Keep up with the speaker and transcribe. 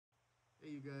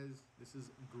Hey, you guys, this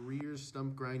is Greer's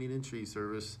Stump Grinding and Tree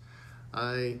Service.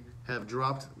 I have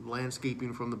dropped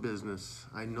landscaping from the business.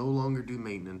 I no longer do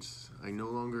maintenance. I no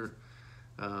longer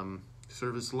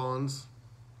service lawns.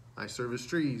 I service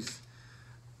trees.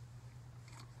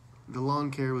 The lawn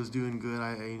care was doing good.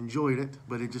 I enjoyed it,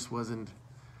 but it just wasn't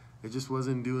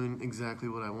doing exactly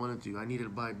what I wanted to. I needed to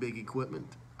buy big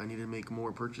equipment. I needed to make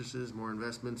more purchases, more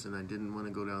investments, and I didn't want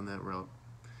to go down that route.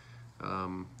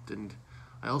 Didn't.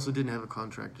 I also didn't have a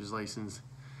contractor's license,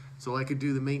 so I could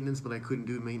do the maintenance, but I couldn't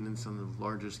do maintenance on the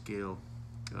larger scale.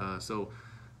 So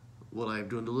what I've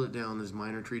dwindled it down is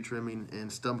minor tree trimming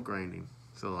and stump grinding.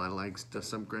 So I like the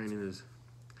stump grinding is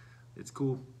it's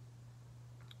cool.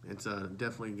 It's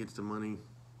definitely gets the money,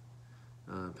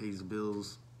 pays the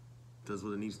bills, does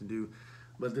what it needs to do.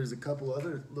 But there's a couple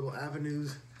other little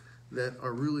avenues that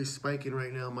are really spiking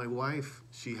right now. My wife,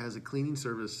 she has a cleaning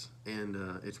service, and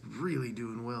it's really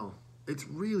doing well. It's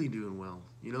really doing well.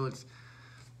 You know,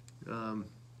 um,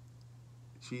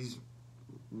 she's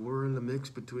we're in the mix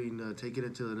between taking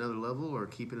it to another level or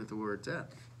keeping it to where it's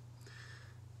at.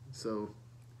 So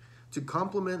to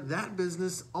complement that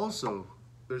business, also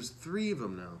there's three of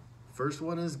them now. First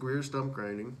one is Greer Stump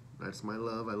Grinding. That's my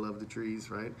love. I love the trees,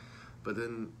 right? But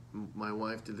then my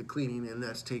wife did the cleaning, and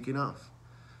that's taken off.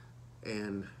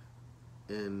 And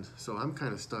so I'm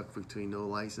kind of stuck between no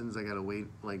license. I gotta wait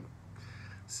like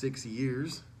 6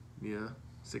 years, yeah,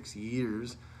 6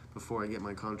 years before I get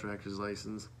my contractor's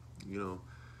license. You know,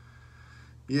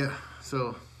 yeah.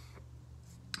 So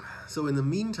in the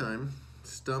meantime,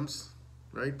 stumps,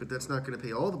 right? But that's not gonna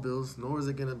pay all the bills, nor is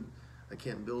it gonna. I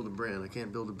can't build a brand. I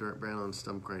can't build a brand on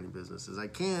stump grinding businesses. I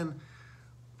can,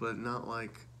 but not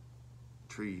like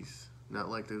trees, not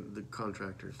like the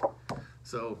contractors.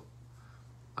 So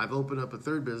I've opened up a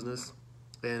third business,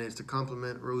 and it's to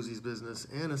complement Rosie's business,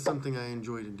 and it's something I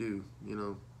enjoy to do. You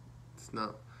know, it's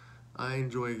not. I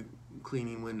enjoy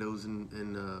cleaning windows and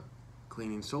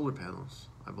cleaning solar panels.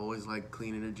 I've always liked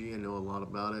clean energy. I know a lot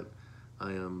about it.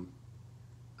 I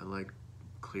I like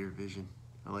clear vision.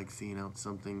 I like seeing out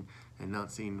something and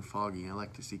not seeing foggy. I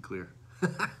like to see clear.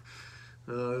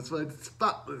 That's why it's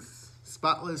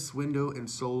spotless window and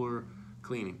solar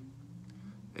cleaning.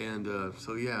 And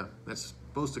so yeah, that's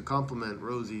supposed to complement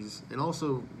Rosie's, and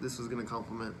also this is going to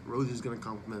complement Rosie's going to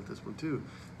complement this one too.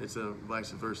 It's a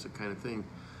vice versa kind of thing.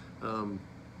 Um,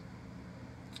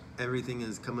 Everything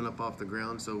is coming up off the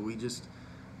ground, so we just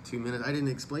 2 minutes. I didn't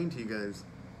explain to you guys.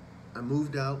 I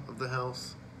moved out of the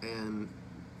house, and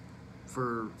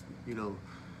for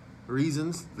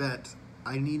reasons that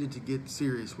I needed to get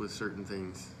serious with certain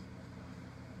things.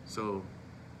 So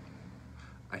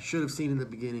I should have seen in the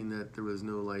beginning that there was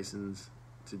no license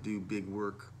to do big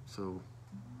work. So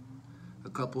a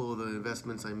couple of the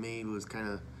investments I made was kind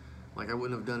of like I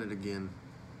wouldn't have done it again,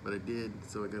 but I did,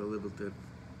 so I got to live with it.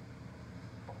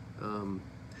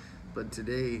 But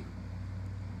today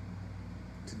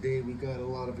we got a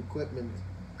lot of equipment.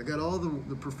 I got all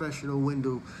the professional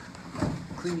window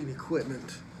cleaning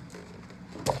equipment,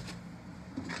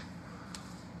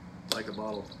 like a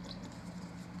bottle,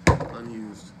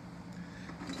 unused.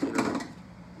 You know,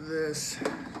 this.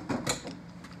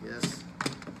 Yes,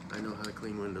 I know how to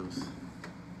clean windows.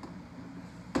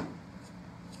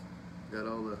 Got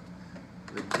all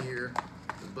the gear,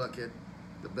 the bucket,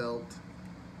 the belt,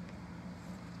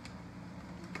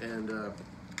 and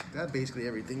got basically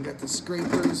everything. Got the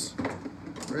scrapers,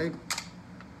 right?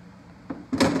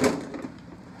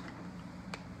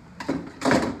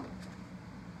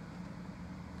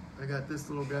 I got this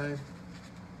little guy.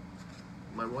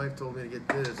 My wife told me to get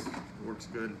this. It works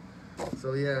good.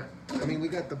 So yeah, I mean, we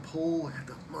got the pole. I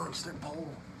got the monster pole.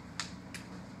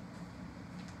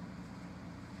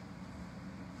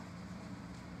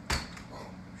 Oh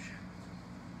shit!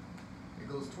 It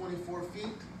goes 24 feet.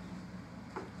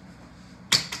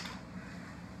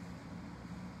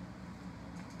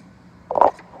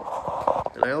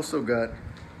 And I also got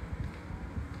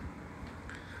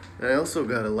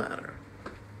a ladder.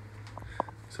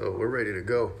 So we're ready to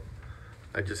go.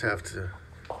 I just have to.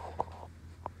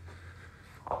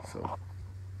 So,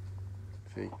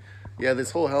 see, yeah,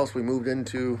 this whole house we moved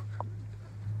into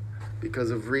because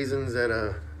of reasons that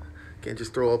can't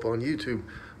just throw up on YouTube,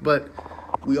 but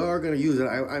we are going to use it.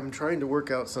 I'm trying to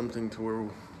work out something to where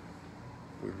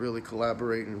we really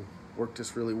collaborate and work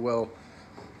this really well.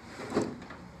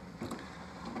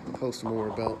 I'll post more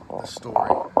about the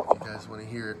story if you guys want to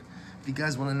hear it. If you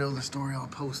guys want to know the story, I'll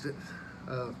post it.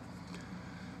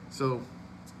 So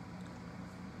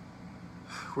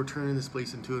we're turning this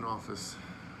place into an office.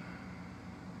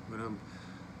 I'm gonna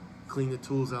clean the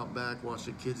tools out back, watch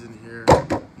the kids in here,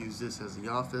 use this as the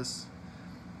office.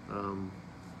 Um,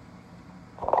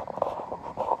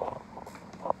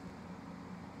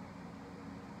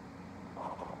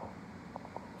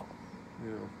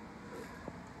 you know,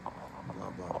 blah,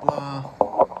 blah,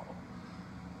 blah.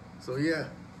 So yeah,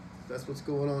 that's what's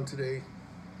going on today.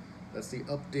 That's the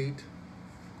update.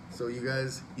 So you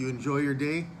guys, you enjoy your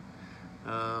day.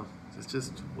 It's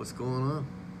just what's going on.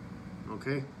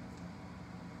 Okay.